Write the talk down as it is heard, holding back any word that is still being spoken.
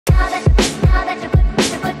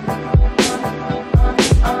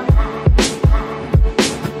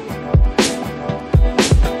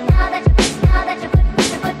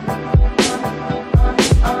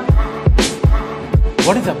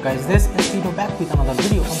back with another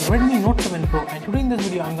video on the Redmi Note 7 Pro, and today in this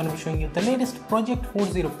video I'm going to be showing you the latest Project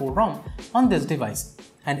 404 ROM on this device.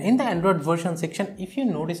 And in the Android version section, if you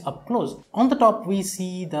notice up close, on the top we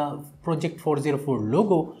see the Project 404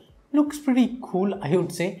 logo. Looks pretty cool, I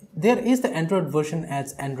would say. There is the Android version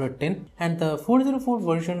as Android 10 and the 404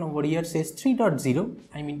 version over here says 3.0.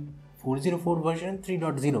 I mean 404 version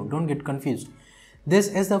 3.0, don't get confused. This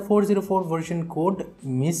is the 404 version code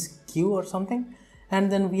misq or something, and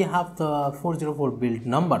then we have the 404 build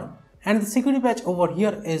number, and the security patch over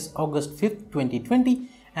here is August 5th 2020,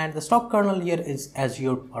 and the stock kernel here is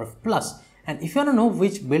Azure Perf Plus. And if you want to know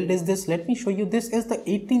which build is this, let me show you. This is the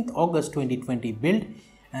 18th August 2020 build,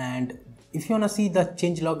 and if you want to see the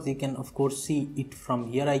change logs, you can of course see it from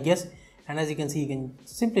here, I guess. And as you can see, you can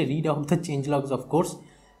simply read out the change logs, of course.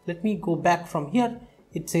 Let me go back from here.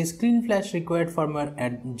 It says screen flash required firmware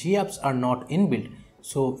and GApps are not inbuilt.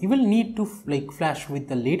 So you will need to flash with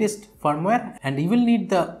the latest firmware, and you will need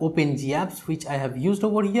the Open GApps, which I have used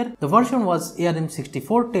over here. The version was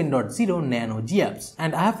ARM64 10.0 Nano GApps,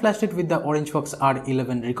 and I have flashed it with the OrangeFox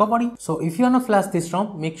R11 recovery. So if you wanna flash this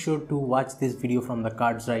ROM, make sure to watch this video from the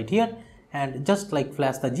cards right here, and just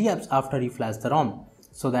flash the GApps after you flash the ROM.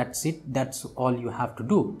 So that's it, that's all you have to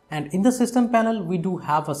do. And in the system panel, we do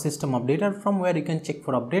have a system updater from where you can check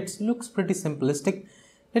for updates. Looks pretty simplistic.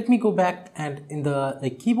 Let me go back, and in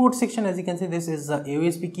the keyboard section, as you can see, this is the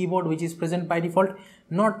AOSP keyboard which is present by default,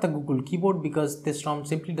 not the Google keyboard, because this ROM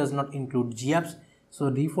simply does not include GApps. So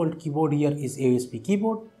default keyboard here is AOSP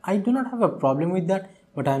keyboard. I do not have a problem with that,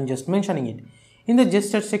 but I am just mentioning it. In the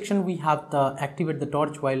gesture section, we have the activate the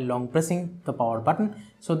torch while long pressing the power button.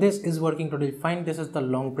 So this is working totally fine. This is the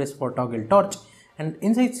long press for toggle torch. And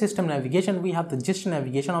inside system navigation, we have the gesture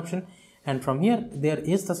navigation option. And from here, there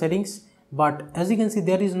is the settings. But as you can see,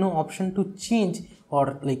 there is no option to change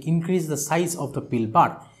or increase the size of the pill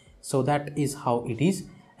bar. So that is how it is.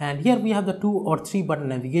 And here we have the 2 or 3 button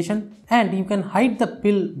navigation. And you can hide the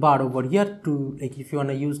pill bar over here to, if you want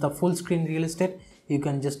to use the full screen real estate, you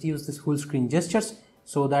can just use this full screen gestures,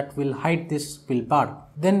 so that will hide this pill bar.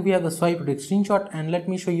 Then we have the swipe to take screenshot, and let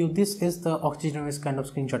me show you. This is the oxygenous kind of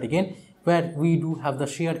screenshot again, where we do have the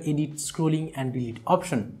share, edit, scrolling and delete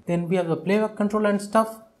option. Then we have the playback control and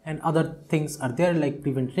stuff, and other things are there like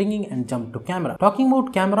prevent ringing and jump to camera. Talking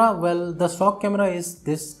about camera, well, the stock camera is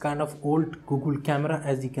this kind of old Google camera,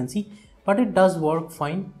 as you can see, but it does work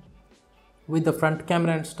fine with the front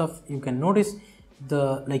camera and stuff. You can notice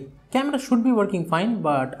the camera should be working fine,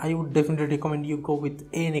 but I would definitely recommend you go with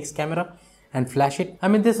ANX camera and flash it. I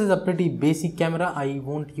mean, this is a pretty basic camera. I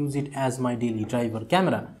won't use it as my daily driver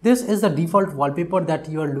camera. This is the default wallpaper that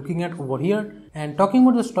you are looking at over here. And talking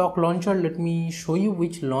about the stock launcher, let me show you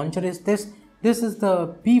which launcher is this. This is the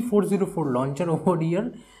P404 launcher over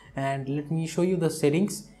here, and let me show you the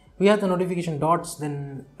settings. We have the notification dots,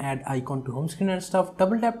 then add icon to home screen and stuff.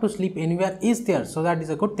 Double tap to sleep anywhere is there, so that is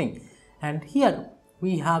a good thing. And here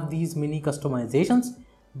we have these mini customizations,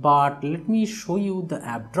 but let me show you the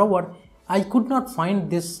app drawer. I could not find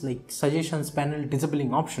this suggestions panel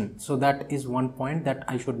disabling option, so that is one point that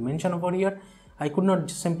I should mention over here. I could not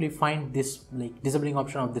just simply find this disabling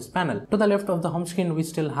option of this panel. To the left of the home screen, we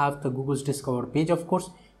still have the Google's Discover page, of course.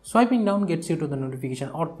 Swiping down gets you to the notification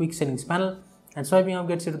or quick settings panel, and swiping up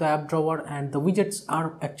gets you to the app drawer, and the widgets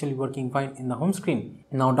are actually working fine in the home screen.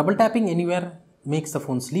 Now double tapping anywhere makes the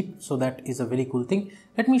phone sleep, so that is a very cool thing.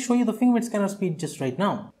 Let me show you the fingerprint scanner speed just right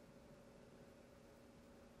now.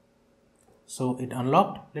 So it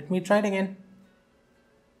unlocked. Let me try it again.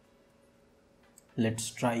 Let's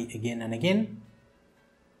try again and again.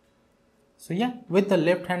 So yeah, with the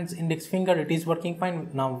left hand's index finger it is working fine.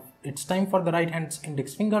 Now it's time for the right hand's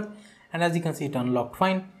index finger, and as you can see, it unlocked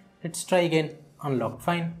fine. Let's try again. Unlocked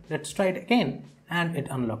fine. Let's try it again, and it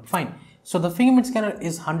unlocked fine. So the fingerprint scanner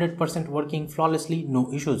is 100% working flawlessly,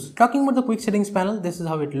 no issues. Talking about the quick settings panel, this is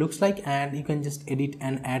how it looks like, and you can just edit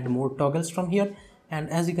and add more toggles from here. And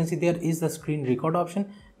as you can see, there is the screen record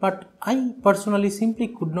option, but I personally simply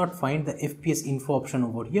could not find the FPS info option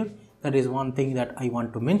over here. That is one thing that I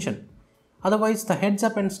want to mention. Otherwise, the heads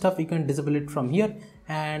up and stuff, you can disable it from here,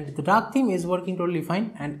 and the dark theme is working totally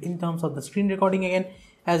fine. And in terms of the screen recording again,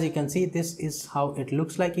 as you can see, this is how it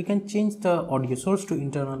looks like. You can change the audio source to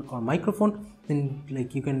internal or microphone. Then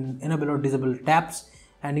you can enable or disable taps,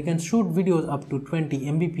 and you can shoot videos up to 20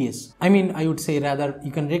 Mbps. I mean, I would say rather,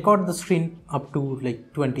 you can record the screen up to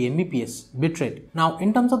 20 Mbps bitrate. Now,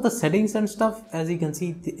 in terms of the settings and stuff, as you can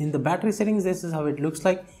see in the battery settings, this is how it looks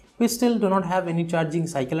like. We still do not have any charging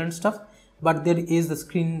cycle and stuff, but there is the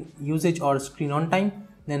screen usage or screen on time,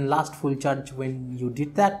 then last full charge when you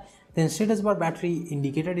did that. Then status bar battery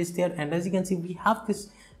indicator is there, and as you can see, we have this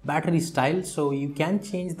battery style, so you can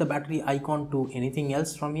change the battery icon to anything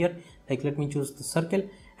else from here. Like let me choose the circle,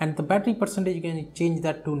 and the battery percentage you can change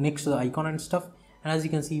that to next to the icon and stuff. And as you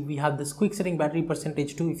can see, we have this quick setting battery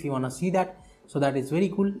percentage too if you want to see that. So that is very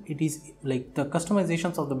cool. It is like the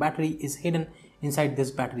customizations of the battery is hidden inside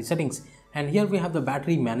this battery settings. And here we have the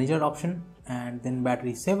battery manager option, and then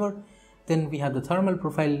battery saver. Then we have the thermal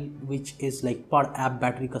profile, which is like per app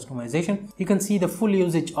battery customization. You can see the full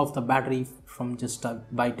usage of the battery from just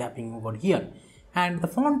by tapping over here. And the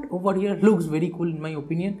font over here looks very cool in my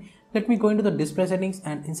opinion. Let me go into the display settings,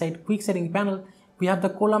 and inside quick setting panel, we have the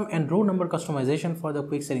column and row number customization for the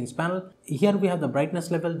quick settings panel. Here we have the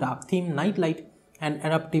brightness level, dark theme, night light, and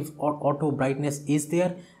adaptive or auto brightness is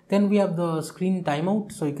there. Then we have the screen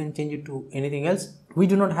timeout, so you can change it to anything else. We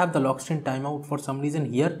do not have the lock screen timeout for some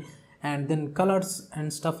reason here. And then colors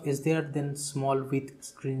and stuff is there. Then small with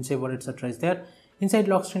screensaver etc is there. Inside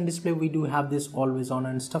lock screen display we do have this always on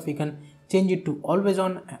and stuff. You can change it to always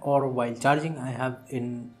on or while charging. I have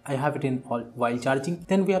it in while charging.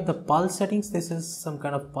 Then we have the pulse settings. This is some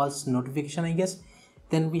kind of pulse notification, I guess.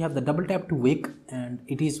 Then we have the double tap to wake, and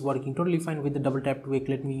it is working totally fine with the double tap to wake.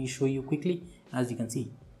 Let me show you quickly. As you can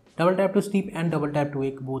see, double tap to sleep and double tap to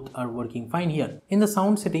wake both are working fine here. In the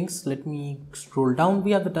sound settings, let me scroll down.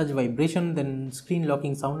 We have the touch vibration, then screen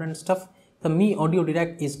locking sound and stuff. The Mi audio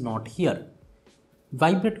direct is not here.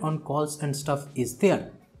 Vibrate on calls and stuff is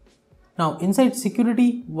there. Now inside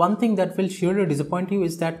security, one thing that will surely disappoint you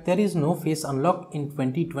is that there is no face unlock in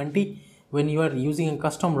 2020 when you are using a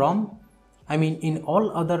custom ROM. I mean, in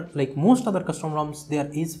all other, like most other custom ROMs, there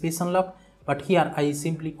is face unlock, but here I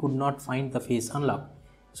simply could not find the face unlock.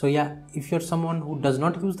 So yeah, if you're someone who does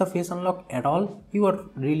not use the face unlock at all, you are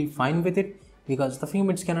really fine with it because the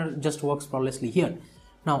fingerprint scanner just works flawlessly here.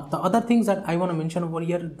 Now the other things that I want to mention over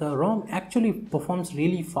here, the ROM actually performs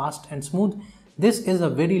really fast and smooth. This is a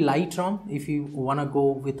very light ROM. If you want to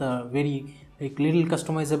go with a very little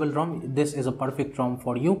customizable ROM, this is a perfect ROM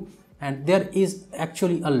for you. And there is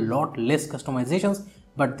actually a lot less customizations,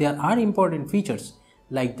 but there are important features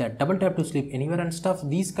like that double tap to sleep anywhere and stuff.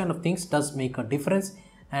 These kind of things does make a difference,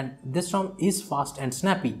 and this ROM is fast and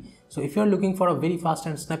snappy. So if you're looking for a very fast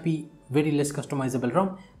and snappy, very less customizable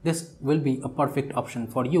ROM, this will be a perfect option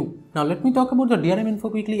for you. Now let me talk about the DRM info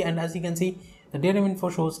quickly, and as you can see, the DRM info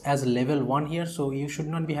shows as level 1 here, so you should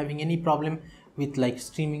not be having any problem with like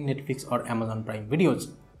streaming Netflix or Amazon Prime videos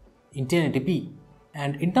in 1080p.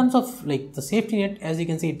 And in terms of like the safety net, as you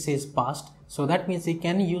can see, it says passed, so that means you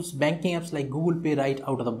can use banking apps like Google Pay right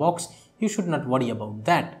out of the box. You should not worry about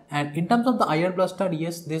that. And in terms of the IR Blaster,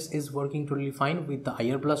 yes, this is working totally fine with the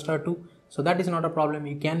IR Blaster too, so that is not a problem.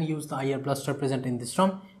 You can use the IR Blaster present in this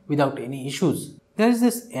ROM without any issues. There is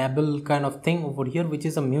this Able kind of thing over here, which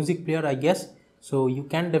is a music player, I guess. So you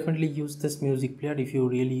can definitely use this music player if you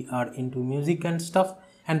really are into music and stuff.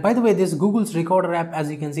 And by the way, this Google's Recorder app, as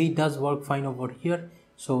you can see, does work fine over here,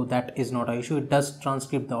 so that is not an issue. It does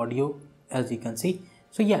transcribe the audio, as you can see.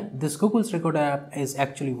 So yeah, this Google's Recorder app is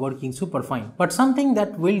actually working super fine. But something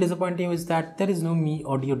that will disappoint you is that there is no Mi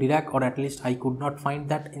audio direct, or at least I could not find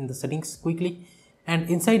that in the settings quickly. And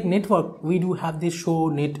inside network, we do have this show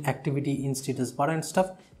net activity in status bar and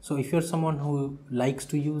stuff. So if you're someone who likes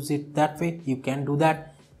to use it that way, you can do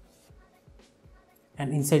that.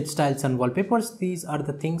 And inside styles and wallpapers, these are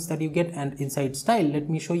the things that you get. And inside style, let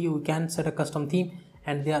me show you, you can set a custom theme,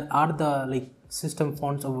 and there are the like system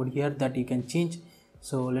fonts over here that you can change.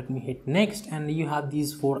 So let me hit next, and you have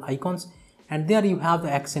these 4 icons, and there you have the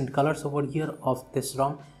accent colors over here of this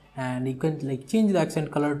ROM, and you can like change the accent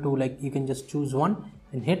color to like, you can just choose one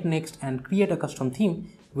and hit next and create a custom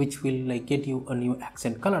theme which will like get you a new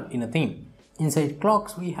accent color in a theme. Inside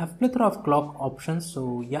clocks, we have plethora of clock options.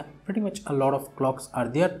 So yeah, pretty much a lot of clocks are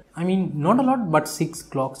there. I mean, not a lot, but 6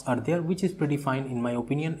 clocks are there, which is pretty fine in my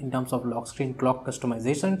opinion in terms of lock screen clock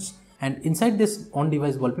customizations. And inside this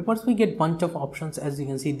on-device wallpapers, we get bunch of options. As you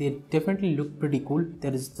can see, they definitely look pretty cool.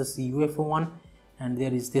 There is this UFO one, and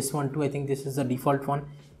there is this one too. I think this is the default one.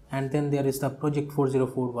 And then there is the Project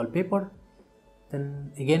 404 wallpaper.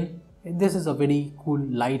 Then again, this is a very cool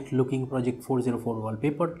light looking Project 404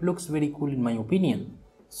 wallpaper. Looks very cool in my opinion.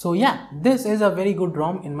 So yeah, this is a very good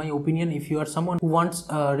ROM in my opinion. If you are someone who wants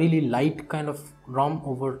a really light kind of ROM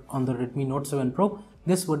over on the Redmi Note 7 Pro,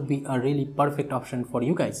 this would be a really perfect option for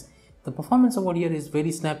you guys. The performance over here is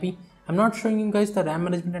very snappy. I'm not showing you guys the RAM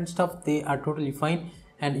management and stuff. They are totally fine.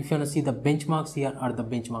 And if you want to see the benchmarks, here are the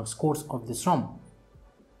benchmark scores of this ROM.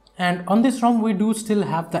 And on this ROM, we do still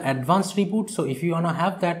have the advanced reboot. So if you want to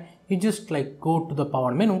have that, you just like go to the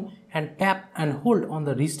power menu and tap and hold on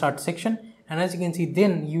the restart section. And as you can see,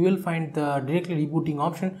 then you will find the directly rebooting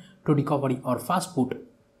option to recovery or fast boot.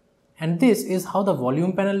 And this is how the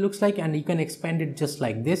volume panel looks like, and you can expand it just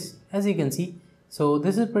like this, as you can see. So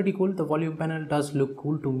this is pretty cool. The volume panel does look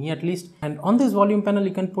cool to me at least. And on this volume panel,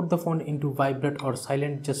 you can put the phone into vibrate or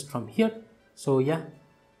silent just from here. So yeah,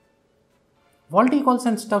 VoLTE calls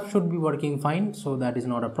and stuff should be working fine, so that is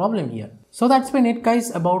not a problem here. So that's been it guys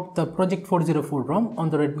about the Project 404 ROM on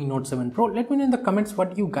the Redmi Note 7 Pro. Let me know in the comments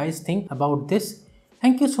what you guys think about this.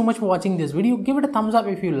 Thank you so much for watching this video. Give it a thumbs up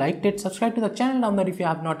if you liked it. Subscribe to the channel down there if you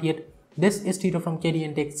have not yet. This is Tito from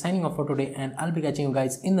KDN Tech signing off for today, and I'll be catching you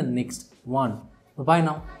guys in the next one. Bye bye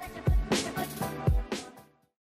now.